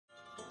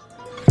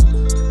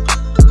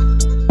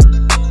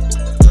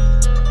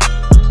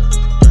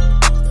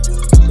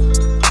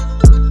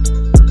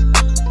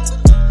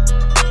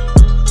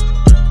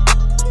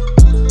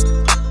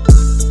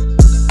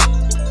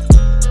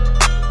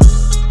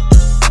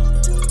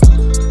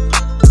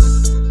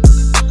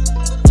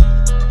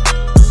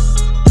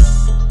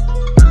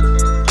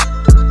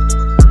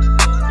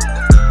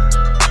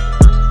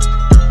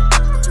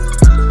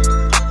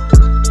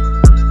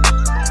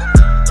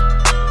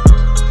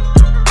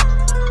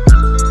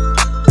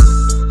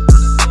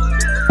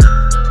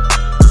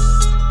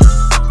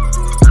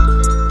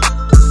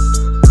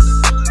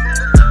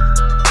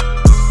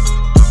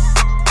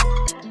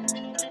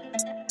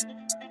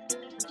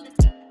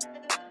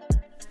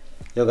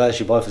Yo guys,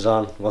 your boy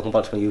Faizaan. Welcome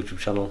back to my YouTube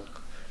channel.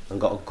 I've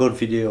got a good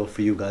video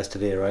for you guys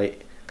today,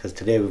 right? Because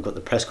today we've got the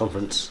press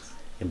conference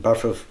in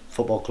Bradford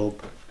Football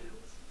Club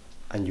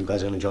and you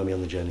guys are going to join me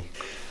on the journey.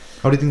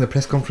 How do you think the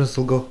press conference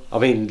will go? I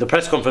mean, the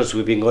press conference,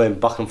 we've been going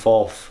back and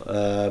forth,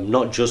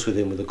 not just with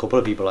him, with a couple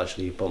of people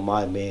actually, but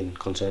my main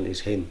concern is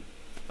him.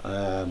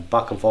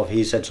 Back and forth,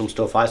 he said some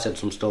stuff, I said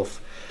some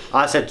stuff.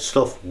 I said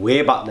stuff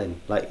way back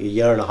then, like a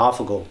year and a half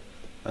ago.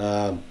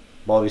 But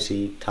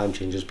obviously, time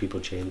changes,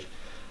 people change.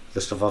 The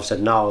stuff I've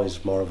said now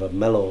is more of a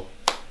mellow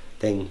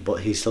thing,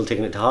 but he's still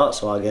taking it to heart,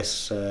 so I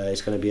guess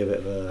it's going to be a bit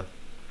of a...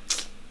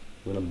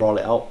 I'm going to brawl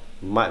it out.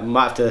 Might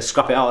have to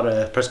scrap it out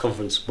at a press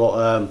conference,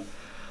 but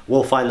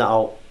we'll find that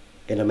out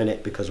in a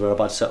minute because we're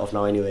about to set off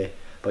now anyway.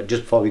 But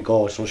just before we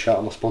go, I just want to shout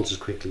out my sponsors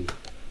quickly.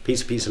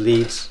 Pizza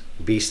Leeds,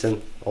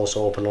 Beeston,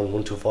 also open on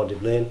 124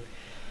 Dib Lane.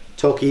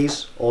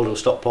 Tokies, Oldham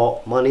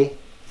Stockport, Money,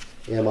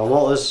 my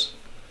Motors.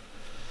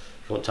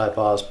 If you want type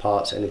R's,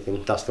 parts,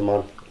 anything, that's the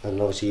man. And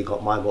obviously you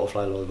got my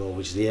butterfly logo,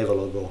 which is the Ava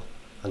logo,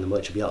 and the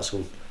merch will be out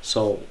soon.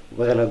 So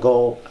we're gonna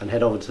go and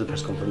head over to the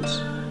press conference,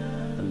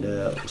 and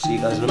we'll see you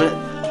guys in a minute.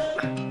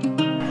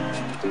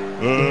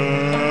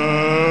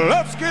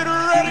 Let's get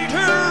ready to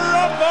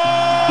rumble!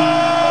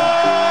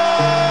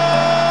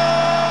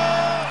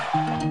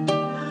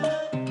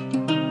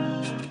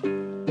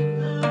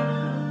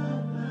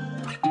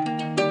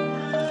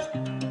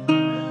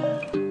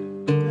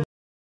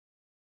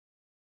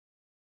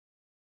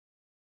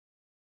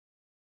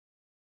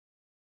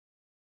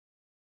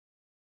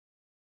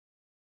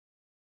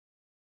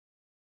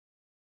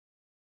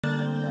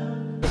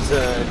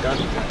 Done.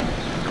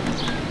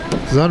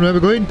 Faizaan, where are we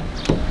going?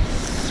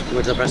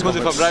 Where's the press Because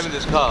if I'm driving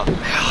this car,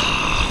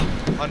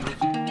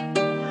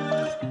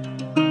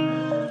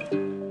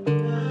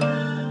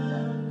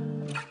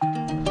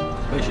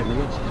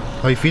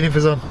 How are you feeling,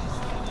 Faizaan?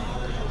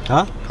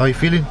 Huh? How are you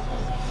feeling?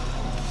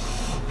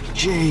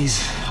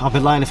 Jeez, I'd be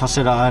lying if I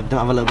said I didn't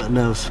have a little bit of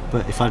nerves.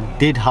 But if I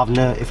didn't have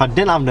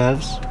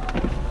nerves,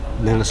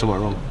 then there's something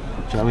wrong. Do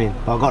you know what I mean?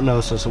 But I've got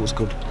nerves, so something's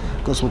good.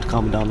 Got something to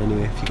calm me down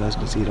anyway, if you guys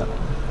can see that.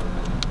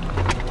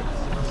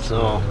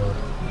 So,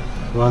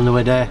 we're on the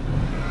way there.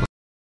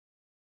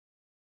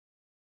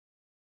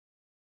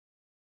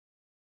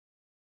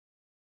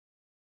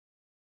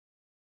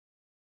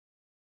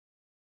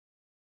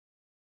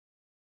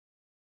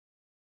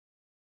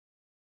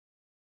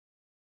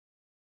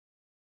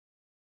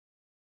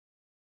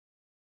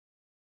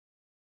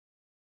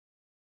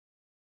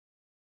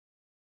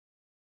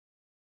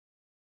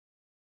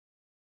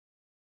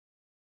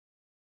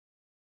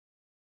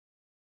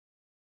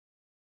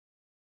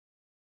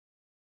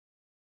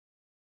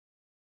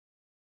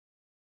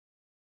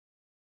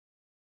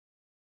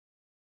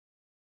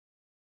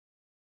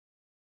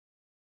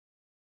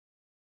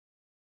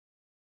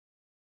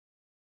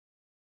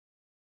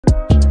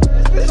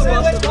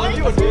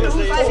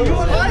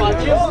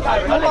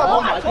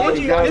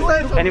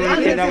 Anyone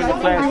who came down with the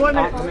flares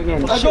aren't coming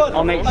in.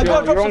 I'll make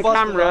sure you're on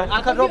camera.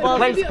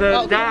 Place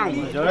bird down.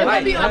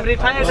 Somebody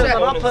tired of the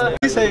hopper.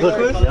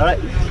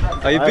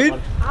 are you good?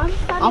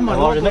 I'm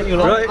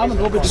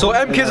Right. So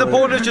MK's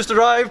opponent just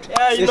arrived.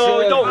 Yeah, you know,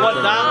 we don't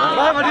want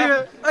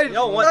that. You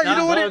don't want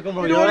that.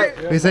 What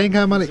are you saying,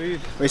 Malik?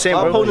 We're saying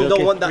our opponent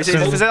don't want that. This is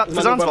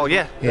Faizan's fault,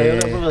 yeah.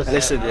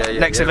 Listen,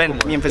 Next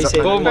event, me and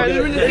Faizaan. Go on.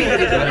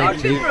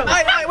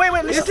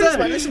 Wait, listen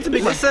to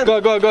me. Listen. Go.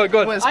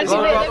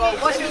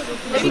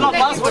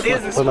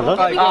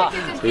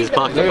 He's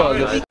parking.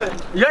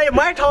 Yeah,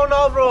 my town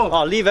now, bro.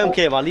 Oh, leave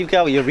MK, man. Leave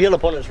MK. Your real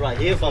opponent's right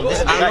here, fam. This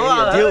is the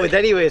guy you deal with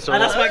anyway, so.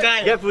 And that's my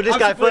guy. Get through this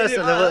guy first,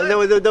 and then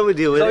we deal with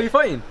So it. you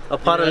fighting?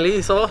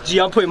 Apparently, so. Gee,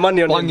 I'm putting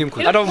money on him.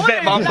 I don't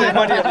bet, but I'm putting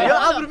money on him.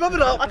 I remember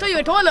that. I thought you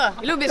were taller,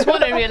 a little bit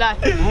smaller in real life.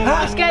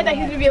 I'm scared that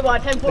he's going to be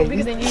about 10 points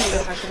bigger than you. I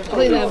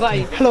thought he was going to bite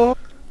you. Hello.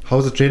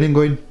 How's the training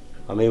going?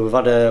 I mean, we've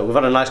had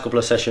a nice couple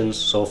of sessions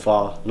so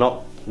far.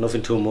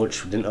 Nothing too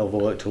much. We didn't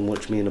overwork too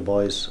much. Me and the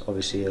boys.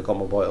 Obviously, I got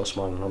my boy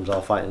Usman and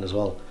Hamza fighting as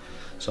well.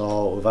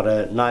 So we've had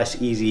a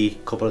nice, easy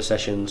couple of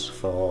sessions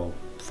for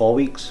 4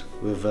 weeks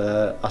with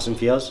Asim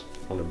Fiaz,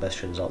 one of the best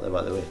trainers out there,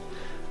 by the way.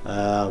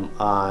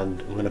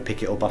 And we're going to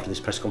pick it up after this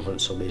press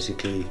conference. So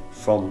basically,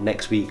 from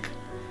next week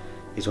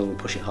is when we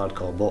push it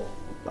hardcore. But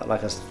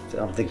like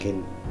I'm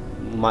thinking,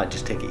 we might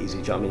just take it easy.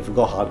 Do you know what I mean? If we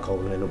go hardcore,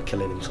 we're going to end up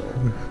killing him. So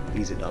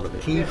ease it down a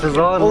bit. Keep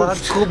Faizaan, man.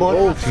 Come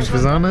on. Keep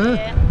Faizaan,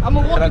 eh? I'm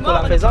going to walk him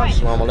out with the fight.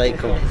 Assalamu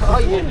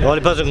alaikum. The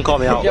only person who can call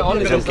me out is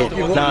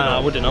MK. Nah, I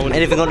wouldn't.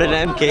 Anything other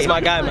than MK. It's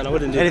my guy, man. I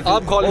wouldn't do it. Anything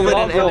I'm calling other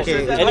him than out, MK.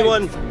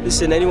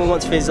 Anyone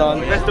wants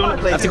Faizaan,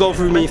 have to go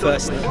through me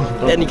first.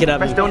 Then you can have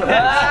me. Don't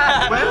bet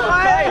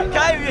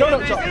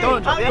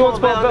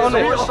on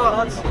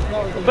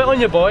it. Bet on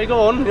your boy,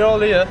 go on, you're all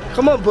here.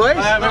 Come on, boys.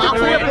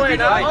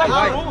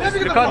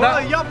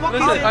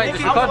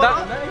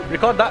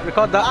 Record that.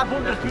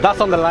 That's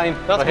on the line.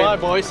 That's my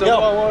boy, so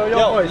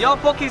your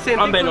pocket's in.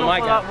 I'm betting on my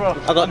guy.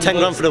 I got 10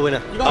 grand for the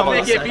winner. I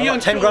make it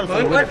beyond 10 grand for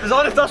the winner.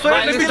 If that's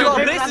what it is, you got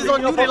braces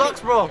on you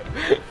deluxe, bro.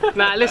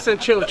 Nah, listen,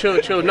 chill.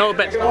 No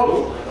bets.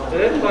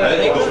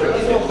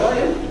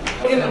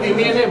 Interview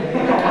me and him.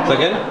 So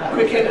again?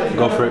 Quick interview.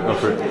 Go for it, go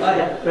for it.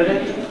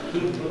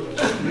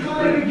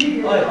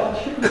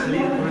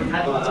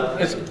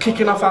 It's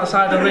kicking off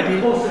outside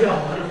already,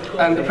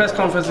 and the press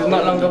conference is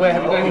not long away.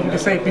 Have you got anything to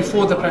say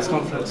before the press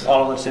conference?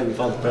 All I want to say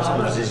before the press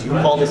conference is you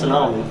call this an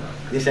army.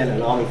 This ain't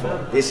an army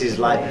for. This is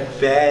like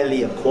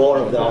barely a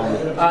quarter of the army.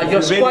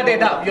 You're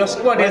squadded up. You're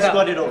squadded up.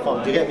 Squadded up,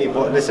 fam. Do you get me?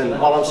 But listen,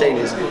 all I'm saying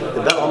is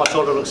the belt on my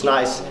shoulder looks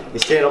nice.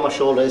 It's staying on my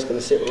shoulder. It's going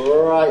to sit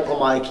right on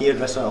my IKEA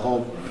dresser at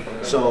home.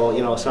 So,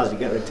 you know, as soon as you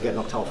get ready to get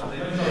knocked out.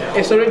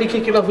 It's already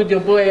kicking off with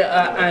your boy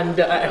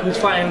who's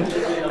fighting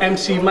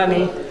MC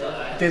Money.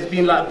 There's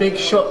been like big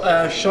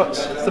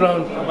shots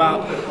thrown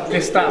about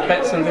this, that,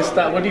 bets and this,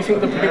 that. What do you think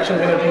the prediction's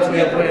going to be for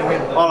your boy and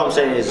him? All I'm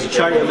saying is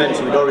charity events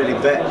we don't really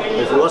bet.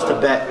 If we was to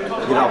bet,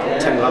 you know,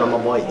 put 10 grand on my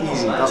boy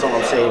easy. That's all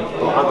I'm saying.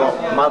 But I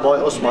got my boy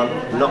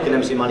Usman knocking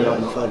MC Money out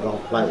in the third round.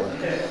 Light work.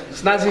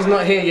 Snazzy's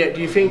not here yet.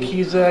 Do you think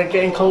he's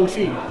getting cold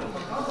feet?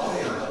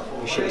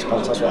 He shit his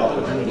pants, that's what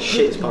happened. He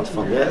shit his pants,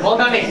 fam, yeah?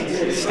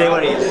 Stay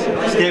where he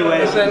is. Stay where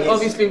he is.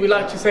 Obviously, we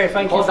like to say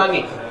thank you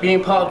for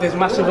being part of this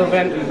massive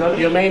event,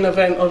 your main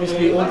event.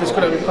 Obviously, all this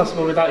couldn't be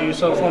possible without you.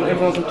 So, from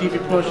everyone from TV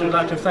Promotion, we'd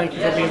like to thank you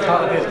for being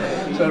part of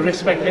this. So,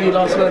 respect. Any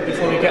last word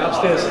before we get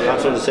upstairs? I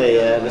just want to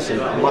say, listen,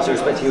 massive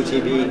respect to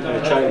UTV and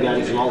the charity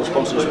behind it and all the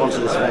sponsors who sponsor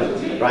this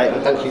event, right?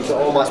 And thank you to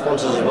all my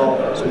sponsors as well.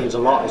 This means a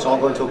lot. It's all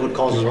going to a good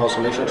cause as well. So,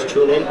 make sure to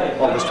tune in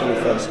August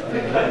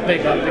 21st.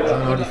 Big up, big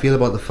up. How do you feel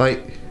about the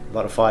fight?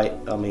 About a fight,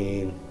 I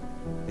mean,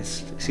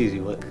 it's easy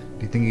work. Do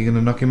you think you're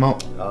gonna knock him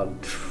out? You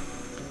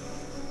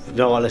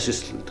know what,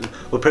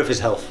 we'll pray for his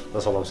health,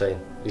 that's all I'm saying.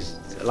 He's,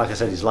 like I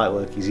said, he's light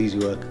work, he's easy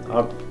work.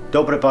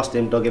 Don't put it past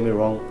him, don't get me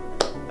wrong.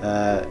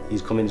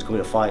 He's coming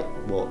to fight,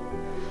 but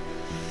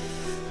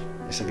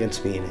it's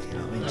against me, innit, you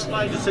know what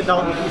I mean? Just sit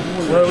down. We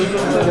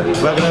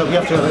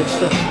have to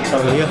register.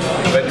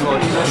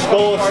 Just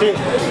go sit.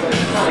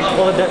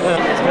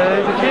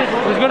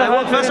 Who's going to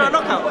have first round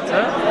knockout?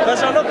 Huh?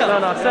 First round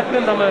knockout? No,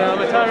 second. I'm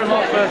a tiring him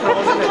out first round.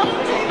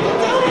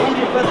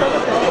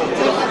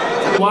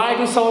 Why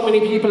do so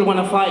many people want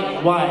to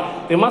fight?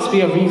 Why? There must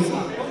be a reason.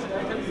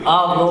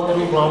 I have no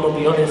clue, bro, I'm gonna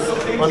be honest.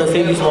 When I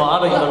say this one, I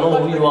don't even know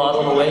who you are, I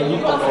don't know where you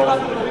come from.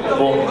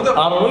 But I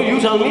don't know, you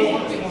tell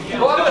me.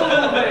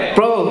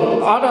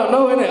 Bro, I don't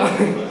know, innit?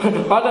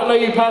 I don't know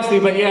you personally,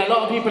 but yeah, a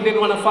lot of people didn't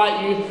want to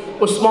fight you.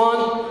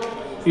 Usman,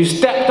 you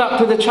stepped up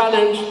to the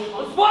challenge. I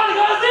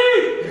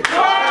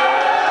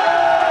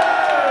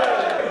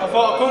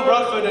thought I'd come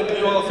Bradford and do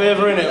you all a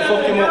favour, innit?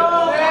 Fuck him up.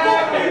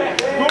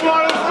 Come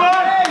on,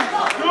 Usman!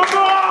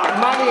 Come on!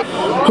 Money.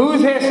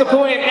 Who's here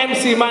supporting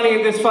MC Money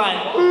in this fight?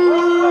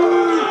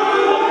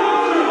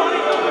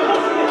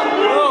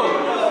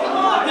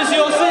 This is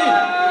your scene.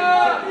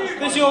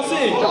 This is your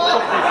scene.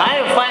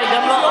 I ain't fighting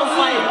them, I'm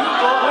fighting you,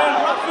 bro.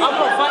 I'm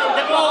not fighting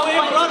them, I'm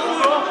fighting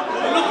you, bro.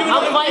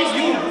 I'm fighting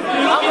you.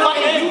 I'm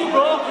fighting you,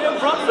 bro.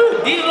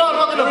 These lot are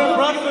not gonna move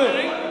Bradford.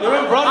 You're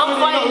in Bradford. I'm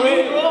fighting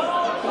you, bro.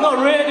 You're not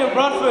rated in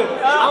Bradford.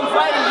 I'm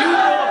fighting you,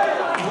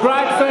 bro.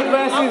 Bradford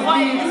versus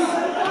Leeds.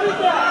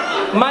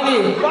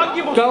 Money,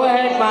 go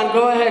ahead, man.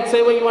 Go ahead.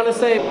 Say what you want to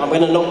say. I'm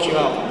gonna knock you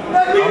out.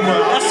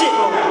 That's it,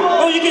 bro.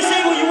 Bro, you can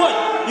say what you want.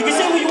 You can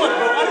say what you want,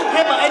 bro. I don't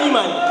care about any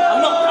man.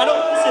 I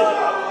don't listen.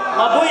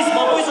 My boys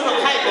are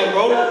not hype, man,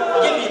 bro.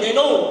 You get me? They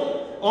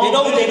know. They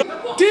know.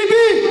 TB,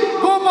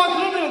 go back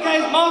in and get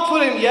his mouth for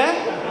him,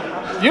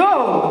 yeah?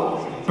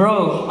 Yo!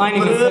 Bro, I ain't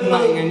even said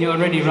nothing and you're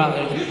already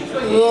rattled.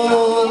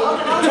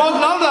 Talk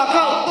louder, I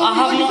can't. I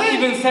have not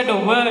even said a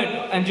word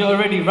and you're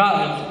already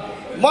rattled.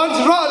 Man's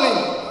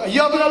rattling.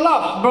 You're having a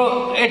laugh.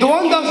 Bro, the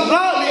one that's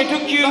rattling. It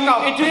took you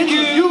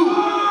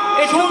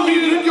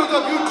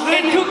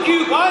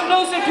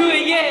closer to a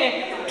year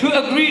to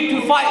agree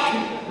to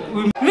fight.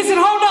 Listen,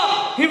 hold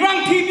up. He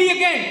rang TB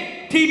again.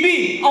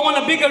 TB, I want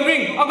a bigger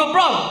ring. I go,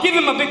 bro, give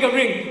him a bigger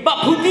ring.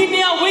 But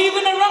Pudinia, where you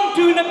gonna run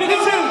to in a bigger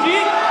ring, G?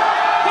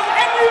 Because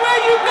everywhere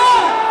you go,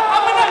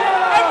 I'm gonna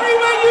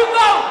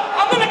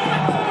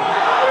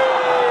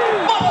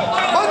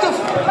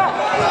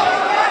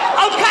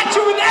I'll catch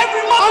you in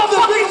every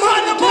motherfucking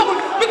side of the book.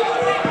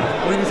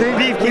 What are you saying?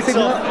 Beef kicks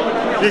off.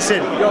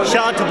 Listen,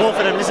 shout out to both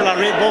of them. Listen, I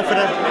rate both of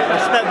them. I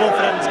respect both of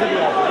them. It's gonna be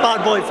a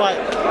bad boy fight.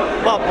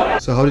 Bob.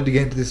 So how did you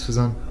get into this,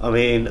 Faizaan? I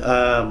mean,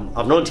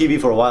 I've known TV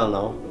for a while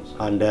now,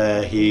 and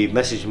he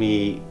messaged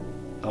me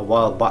a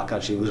while back.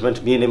 Actually, it was meant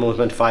to, me and him was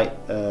meant to fight.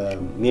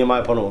 Me and my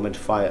opponent were meant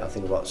to fight. I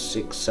think about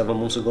 6-7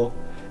 months ago.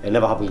 It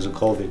never happened because of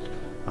COVID.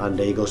 And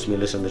he goes to me,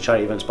 listen, the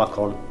charity event's back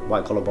on,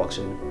 white collar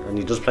boxing, and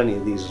he does plenty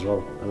of these as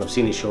well. And I've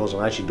seen his shows,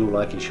 and I actually do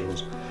like his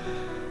shows.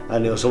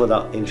 And it was something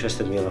that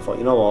interested me, and I thought,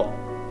 you know what,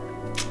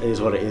 it is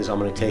what it is, I'm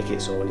going to take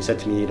it. So when he said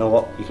to me, you know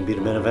what, you can be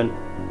the main event,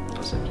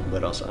 I said,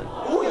 where else I?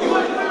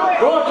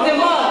 Bro,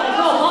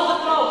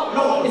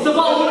 it's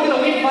about we're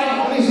gonna win fight.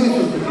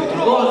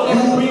 God,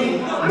 you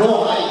bring no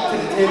height to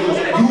the table.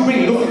 You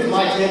bring nothing to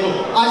my table.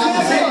 I said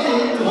the same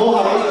thing to Mo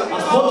Harris. I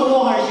spoke to Mo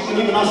Harris, you can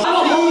even ask. I'm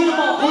not worried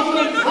about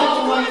respect to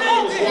my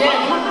table.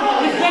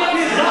 Respect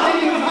is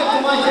nothing to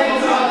my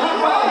table.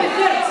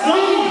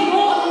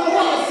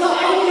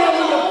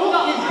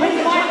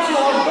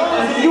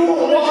 You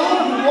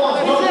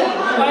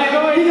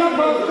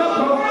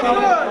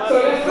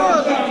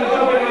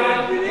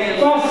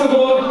First of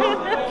all,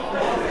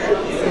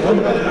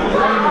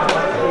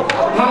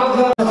 how's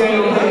that?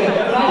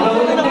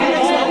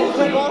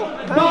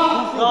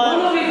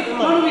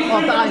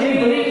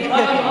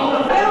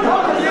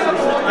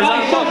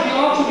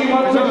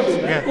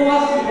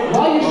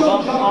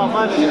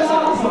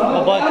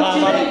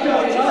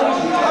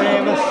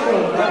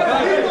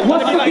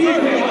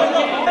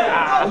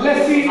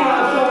 Let's see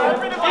now.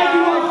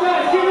 Everyone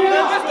first, give it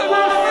up.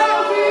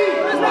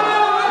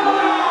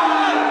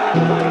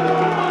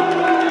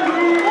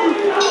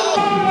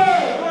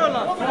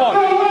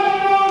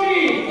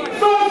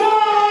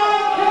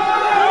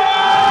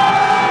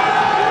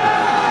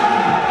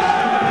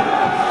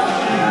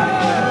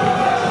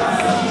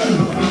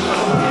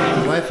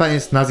 Why fighting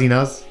Snazzy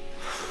Naz?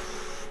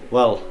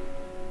 Well,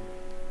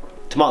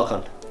 tomato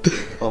can.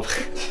 Oh.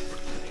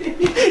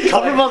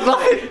 Everyone's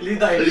laughing. Leave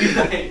that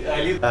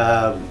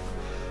in.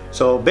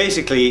 So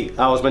basically,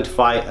 I was meant to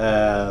fight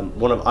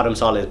one of Adam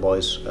Saleh's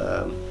boys.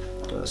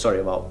 Sorry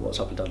about what's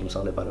happened to Adam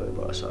Saleh, by the way,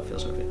 bro. I feel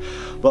sorry for you.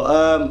 But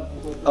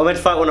I went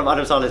to fight one of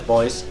Adam Saleh's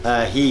boys.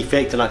 He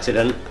faked an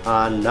accident,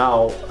 and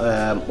now,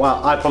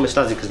 well, I promised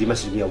Snazzy because he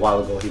messaged me a while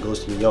ago. He goes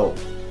to me, yo,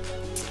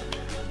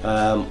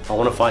 I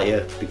want to fight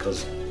you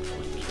because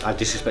I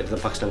disrespected the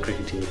Pakistan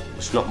cricket team.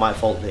 It's not my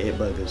fault they ate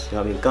burgers. You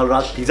know what I mean? Kal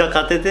raat pizza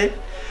khate the,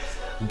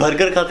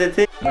 burger khate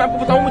the. मैं आपको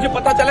बताऊं मुझे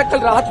पता चला कल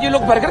रात ये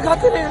लोग बर्गर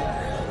खाते रहे हैं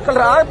कल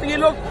रात ये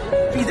लोग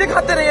पिज़्ज़ा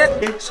खाते रहे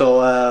हैं. So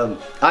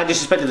I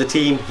disrespected the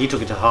team. He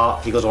took it to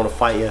heart. He goes, I want to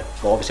fight you.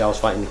 But obviously I was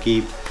fighting the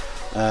keep.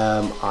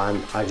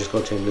 And I just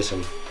go to him,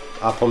 listen,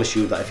 I promise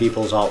you that if he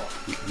pulls out,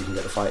 you can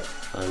get the fight.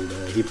 And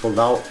he pulled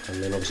out,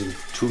 and then obviously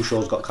 2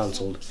 shows got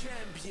cancelled.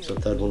 So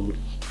third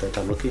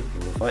time lucky,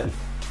 and we're fighting.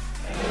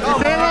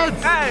 Hey,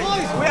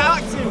 we're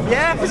active,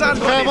 yeah?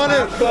 Come on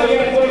in.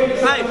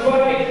 Hey,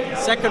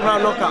 second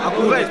round knockout. I'll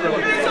call this, bro.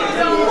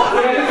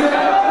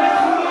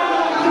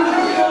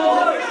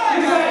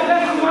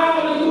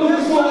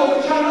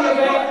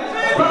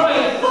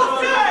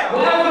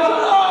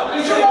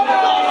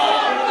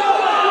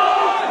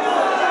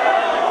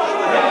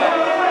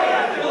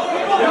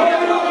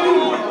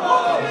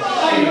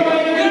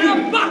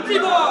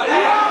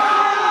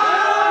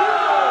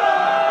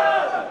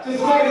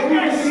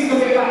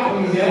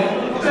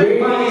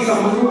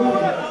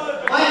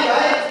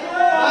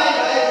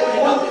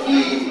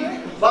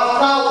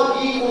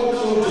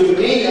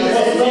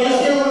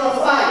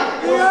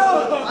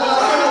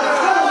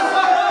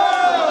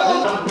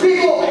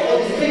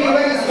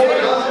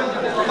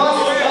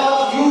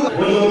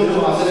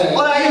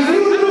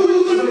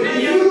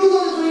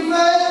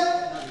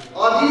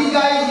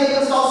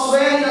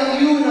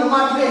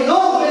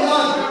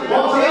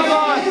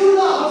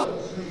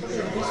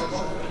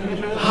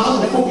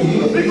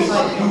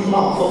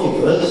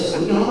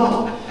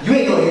 You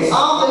ain't going to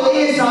I'm the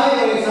inside.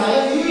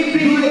 You keep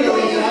being the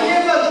inside.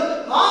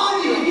 How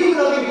many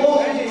people have been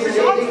walking in the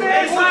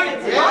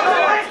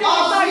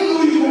I'll see who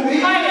you will be.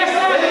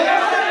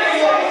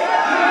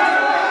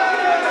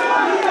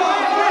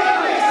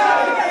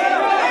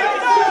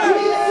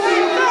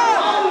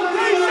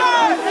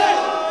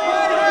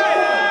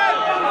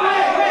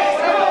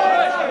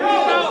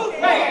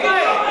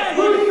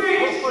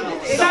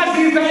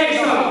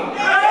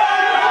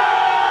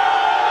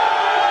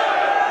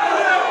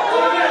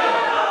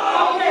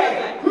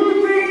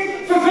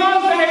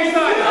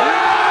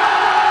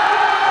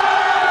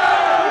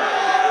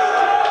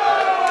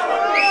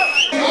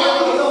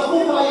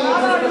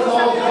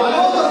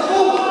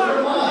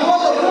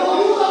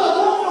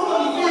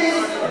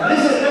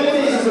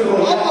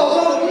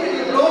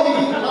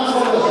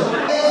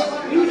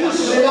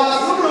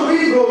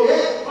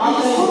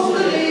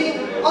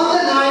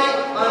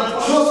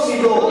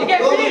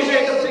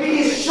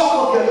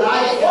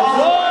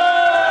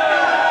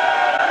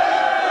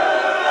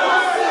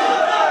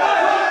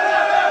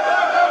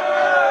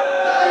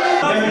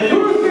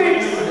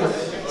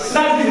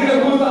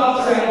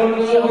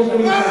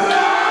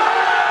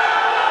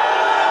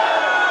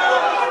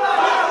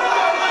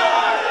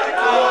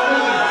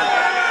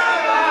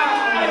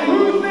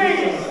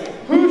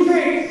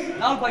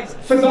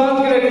 Faizaan's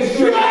gonna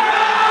destroy.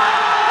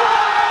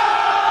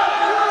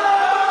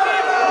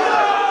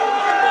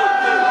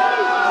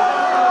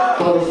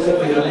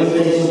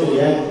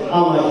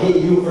 I'm gonna hit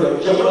you for a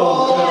jump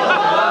off.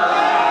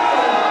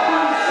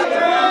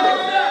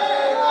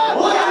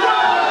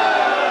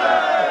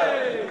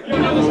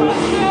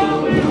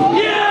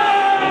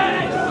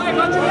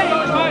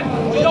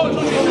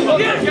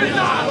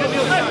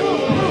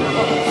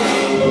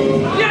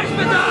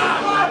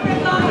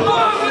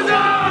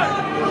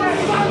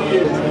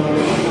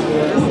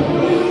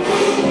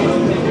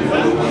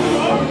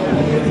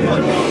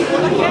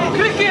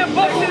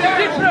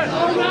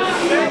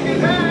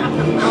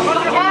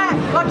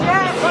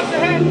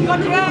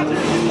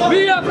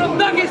 We are from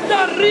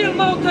Dagestan, real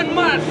mountain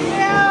man.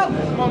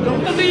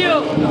 Come to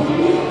you.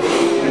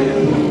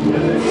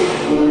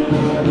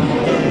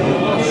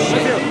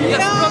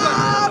 Yes, brother.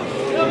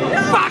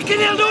 Fucking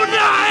hell, don't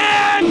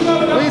die!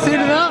 What are you saying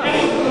to that?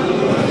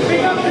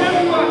 Big up to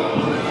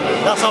everyone.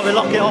 That's how we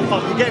lock it off,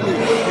 fam. You get me?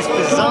 It's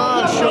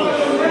Faizaan show.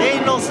 It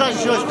ain't no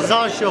Snazzy show, it's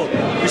Faizaan show.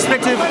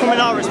 Respect to him for coming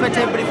out, respect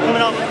to everybody for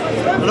coming out.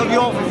 I love you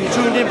all if you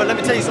tuned in, but let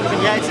me tell you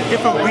something, yeah, it's a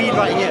different breed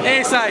right here.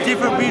 A-side.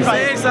 Different breed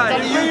right here. Is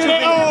that a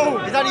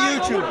YouTube? Is that a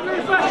YouTube?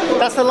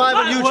 That's the live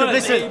on YouTube,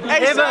 listen.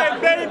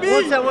 A-side, baby!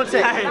 One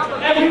sec.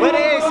 We're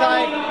the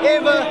A-side,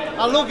 Ava,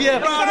 I love you.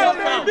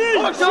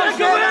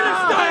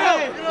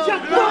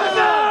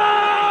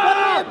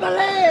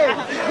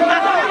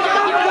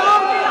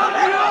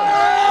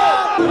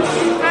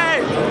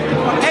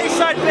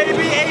 A-side,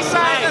 baby,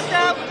 A-side.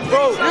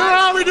 Bro, you know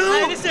how we do?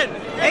 Hey, listen,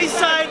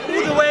 A-side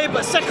all the way,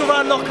 but second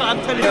round knockout, I'm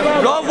telling you.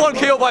 Round 1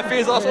 KO by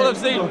Faizaan, that's what I'm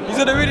saying. He's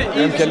gonna win it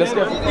easy. Okay, let's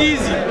go.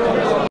 Easy.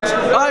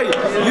 Hey,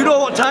 you know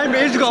what time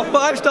it is? You got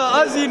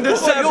 5-star Aussie in the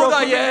set, bro.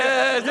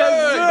 Yes,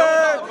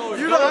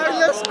 You know, hey,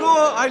 let's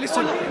go. Hey,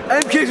 listen,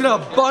 MK's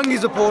gonna bang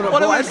his opponent.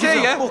 What bro. MK,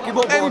 yeah?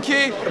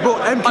 MK, bro,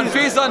 MK and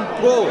Faizaan,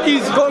 bro,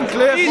 he's gone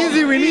clear.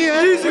 Easy win,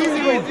 yeah? Easy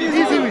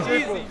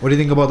win. What do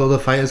you think about the other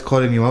fighters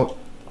calling you out?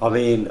 I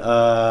mean,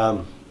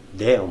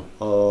 damn.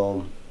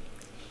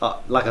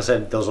 Like I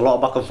said, there was a lot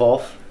of back and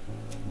forth,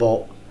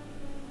 but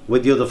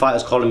with the other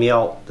fighters calling me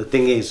out, the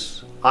thing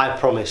is, I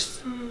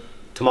promised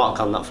Tomato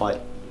Can that fight.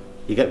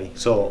 You get me?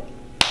 So,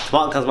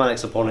 Tomato Can's my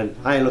next opponent.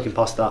 I ain't looking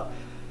past that.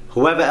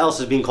 Whoever else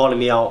has been calling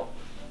me out,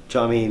 do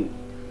you know what I mean?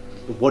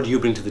 What do you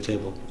bring to the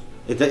table?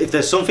 If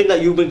there's something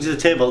that you bring to the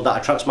table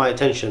that attracts my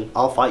attention,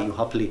 I'll fight you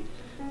happily. Do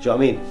you know what I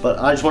mean? But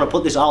I just want to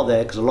put this out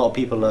there because a lot of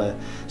people are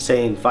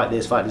saying fight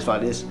this, fight this, fight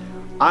this.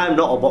 I'm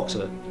not a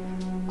boxer.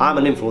 I'm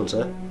an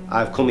influencer.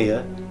 I've come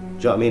here.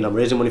 Do you know what I mean? I'm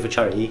raising money for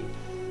charity.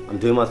 I'm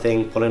doing my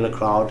thing, pulling a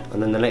crowd,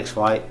 and then the next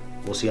fight,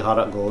 we'll see how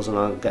that goes, and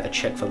I'll get a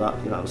check for that.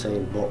 You know what I'm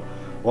saying? But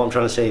what I'm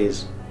trying to say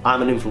is,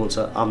 I'm an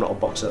influencer. I'm not a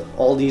boxer.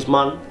 All these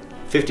man,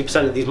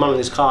 50% of these men on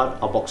this card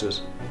are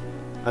boxers,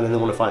 and then they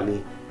want to fight me. Do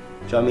you know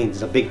what I mean?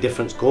 There's a big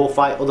difference. Go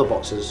fight other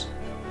boxers.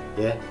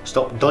 Yeah.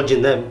 Stop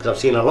dodging them because I've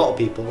seen a lot of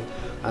people,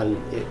 and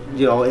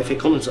you know, if it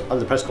comes on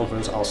the press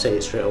conference, I'll say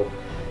it straight up.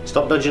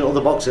 Stop dodging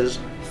other boxers.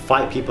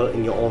 Fight people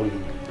in your own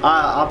league.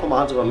 I put my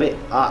hands up and admit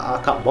I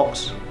can't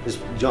box. Do you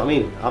know what I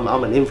mean?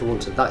 I'm an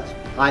influencer.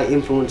 I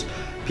influence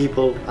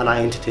people and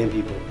I entertain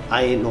people.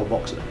 I ain't no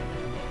boxer.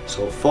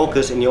 So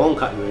focus in your own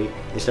category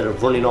instead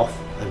of running off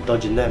and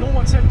dodging them. No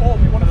one said, oh,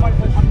 we want to fight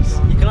for hands.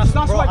 You can ask,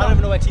 bro, I don't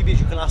even know where TB is.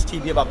 You can ask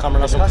TB about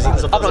Cameron. I've not seen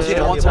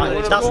it one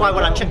time. That's why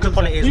when I checked up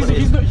on it,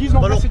 he's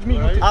not messaged me.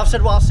 I've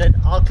said what I've said.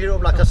 I'll clear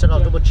up like I said.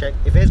 I'll double check.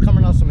 If it's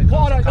Cameron or something.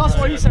 Alright, that's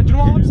what he said. Do you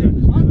know what I'm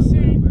saying? I'm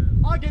saying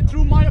I get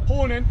through my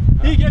opponent,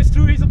 he gets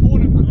through his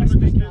opponent, and let's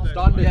make it.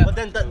 But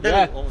then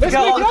let's put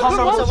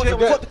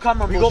the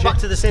camera. We go back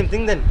to the same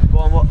thing then. Go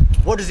on,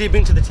 what does he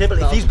bring to the table?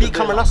 If he's beat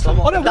Cameron Aslam,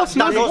 what's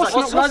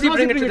Snazzy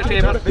bringing to the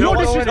table?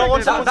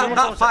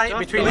 That fight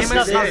between him and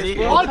Snazzy,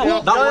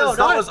 that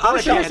was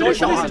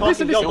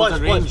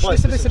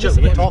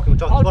Listen, we're talking.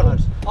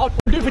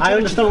 I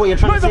understand what you're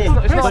trying to say,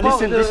 but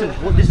listen, this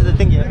is the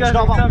thing here. It's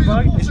not about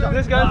money. It's not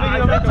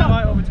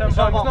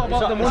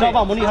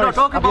about money, Harris.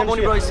 Talk about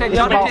money, bro. He said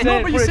charity.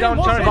 No, but you said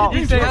what?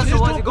 He's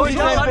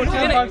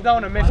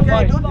down and make a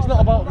fight. It's not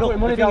about putting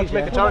money down to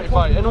make a charity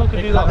fight. Anyone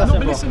can do that. No,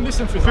 but listen,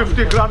 Faizaan.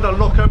 50 grand and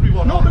lock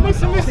everyone. No, but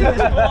listen,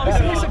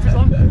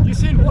 Faizaan. You're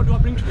saying what do I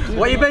bring to the table?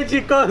 What are you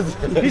benching, cuz?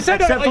 He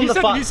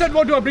said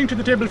what do I bring to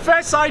the table?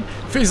 First side,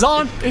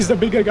 Faizaan is the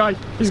bigger guy.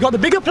 He's got the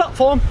bigger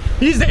platform.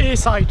 He's the A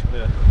side.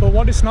 Yeah. But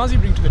what does Snazzy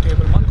bring to the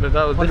table, man? But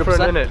that was different,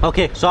 innit?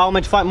 Okay, so I was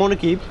meant to fight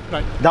Monakib.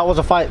 Right. That was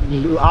a fight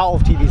out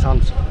of TV's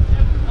hands.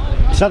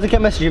 Snazzy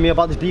kept messaging me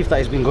about this beef that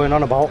he's been going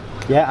on about.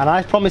 Yeah, and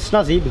I promised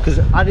Snazzy, because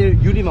you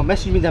didn't even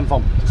message me then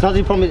from.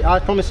 I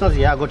promised Snazzy,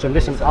 yeah, I go to him,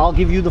 listen, I'll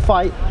give you the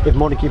fight if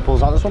Monakib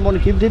pulls out. That's what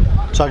Monakib did.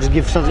 So I'll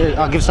give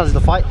Snazzy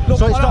the fight. Look,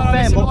 so it's not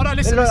fair,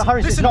 listen,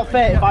 Harris, it's not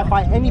fair if I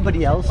fight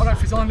anybody else. Alright,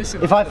 Faizaan,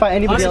 listen. If I fight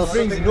anybody else.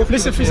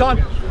 Listen,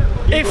 Faizaan.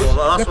 If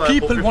the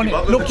people want it,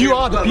 look, you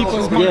are the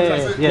people's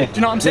man. Yeah. Do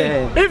you know what I'm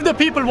saying? Yeah. If the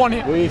people want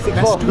it,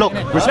 look,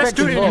 respect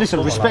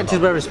is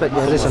where respect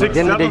is. Listen, at the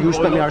end of the day, you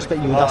respect me, I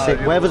respect you. That's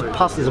it. Whatever's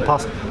past is a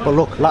past. But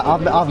look, like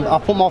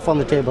I've put my offer on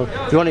the table.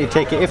 If you want it, you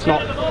take it. If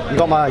not, you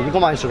got my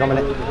Instagram in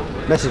it.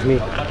 Message me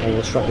and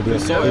we'll strike a deal.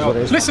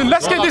 Listen,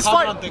 let's get this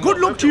fight. Good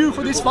luck to you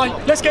for this fight.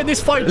 Let's get this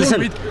fight done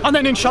with, and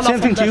then inshallah. Same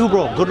thing to you,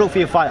 bro. Good luck for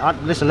your fight.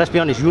 Listen, let's be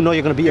honest. You know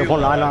you're going to beat your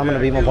opponent. I know I'm going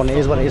to beat my opponent. It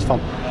is what it is, fam.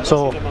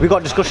 So we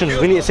got discussions.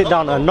 We need to sit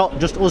down, and not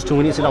just us two.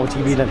 We need to sit down with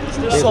TV then.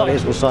 It is what it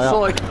is. We'll sort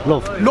it out.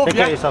 Love. Take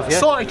care of yourself,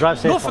 yeah? Drive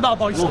safe. Love for that,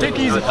 boys. Take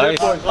it easy.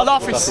 Allah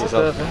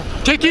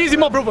Hafiz. Take it easy,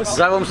 my brothers.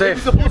 Drive home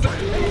safe.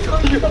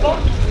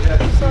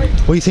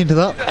 What are you saying to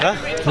that? Huh?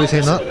 What are you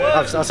saying that?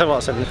 I said what I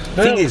said.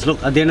 The thing is,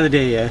 look, at the end of the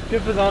day, yeah,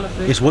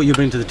 it's what you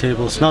bring to the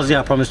table. Snazzy,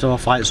 I promised him a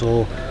fight,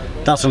 so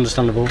that's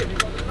understandable.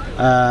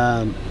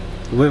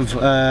 With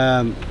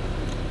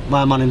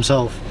my man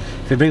himself,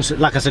 if he brings,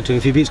 like I said to him,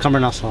 if he beats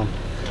Cameron Aslam,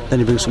 then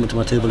he brings something to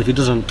my table. If he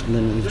doesn't,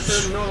 then he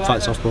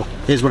fights off, bro.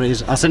 Here's what it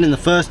is. I said in the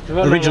first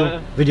original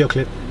video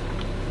clip.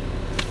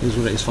 Here's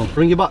what it is, fun.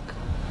 Bring you back.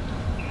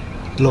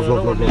 Love.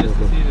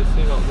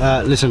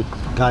 Listen,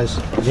 guys,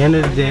 at the end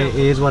of the day, it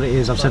is what it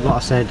is. I've said what I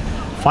said.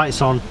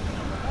 Fight's on. You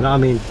know what I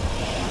mean?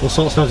 We'll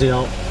sort Snazzy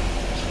out.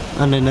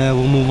 And then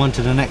we'll move on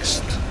to the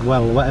next,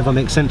 well, whatever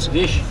makes sense.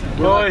 Dish,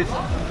 boys,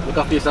 look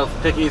after yourself,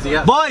 take it easy,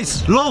 yeah?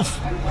 Boys, love!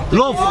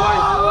 Yo,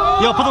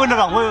 put the window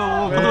down,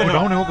 put the window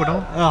down. Go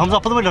down. Hamza,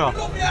 put the window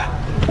down.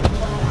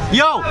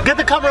 Yo, get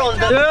the camera on.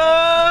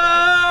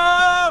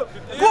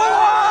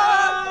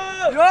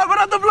 Yo, what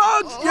are the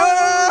vlogs? Yo!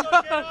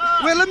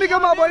 Wait, let me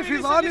get my boy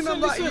Faizaan in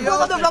on that.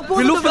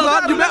 We look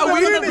Faizaan, you better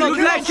win.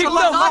 Kick the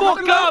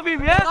fuck out of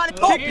him, yeah?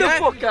 Kick the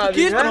fuck out of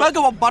him. He's the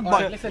mega one bad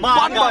boy.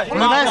 Bad boy.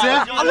 Nice,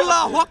 yeah?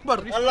 Allahu Akbar.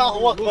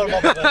 Allahu Akbar.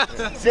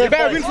 You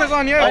better win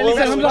Faizaan, yeah?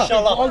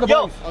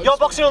 Yo, you're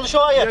boxing on the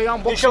show, yeah? Yeah, I'm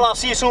boxing. Inshallah, I'll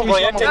see you soon, boy.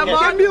 Yeah,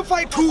 give me a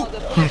fight too.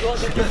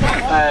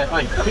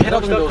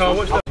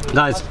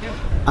 Guys,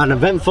 an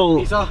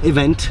eventful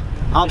event.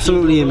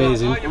 Absolutely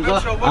amazing.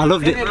 I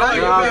loved it.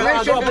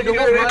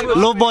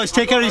 Love, boys,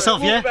 take care of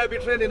yourself, yeah?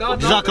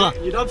 Jazakallah.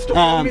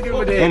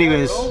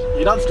 Anyways,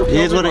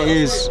 here's what it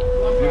is.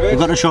 We've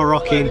got the show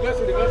rocking.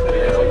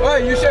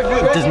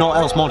 There's no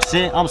else more to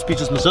say. I'm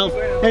speechless myself.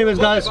 Anyways,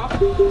 guys,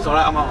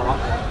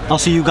 I'll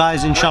see you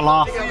guys,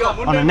 inshallah,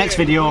 on the next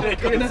video.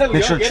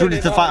 Make sure to tune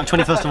into the fight on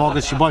 21st of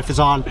August. Your boy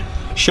Faizaan.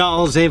 Shout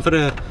out Zayn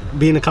for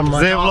being a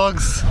cameraman. Zayn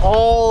vlogs.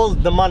 All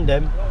the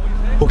mandem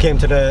who came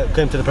to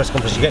the press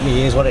conference. You get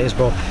me? Here's what it is,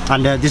 bro.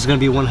 And this is gonna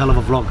be one hell of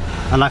a vlog.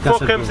 And like I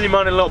said, MC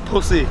man, a little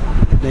pussy.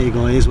 There you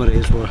go. Here's what it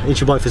is, bro. It's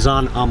your boy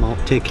Faizaan. I'm out.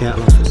 Take care. I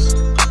love this.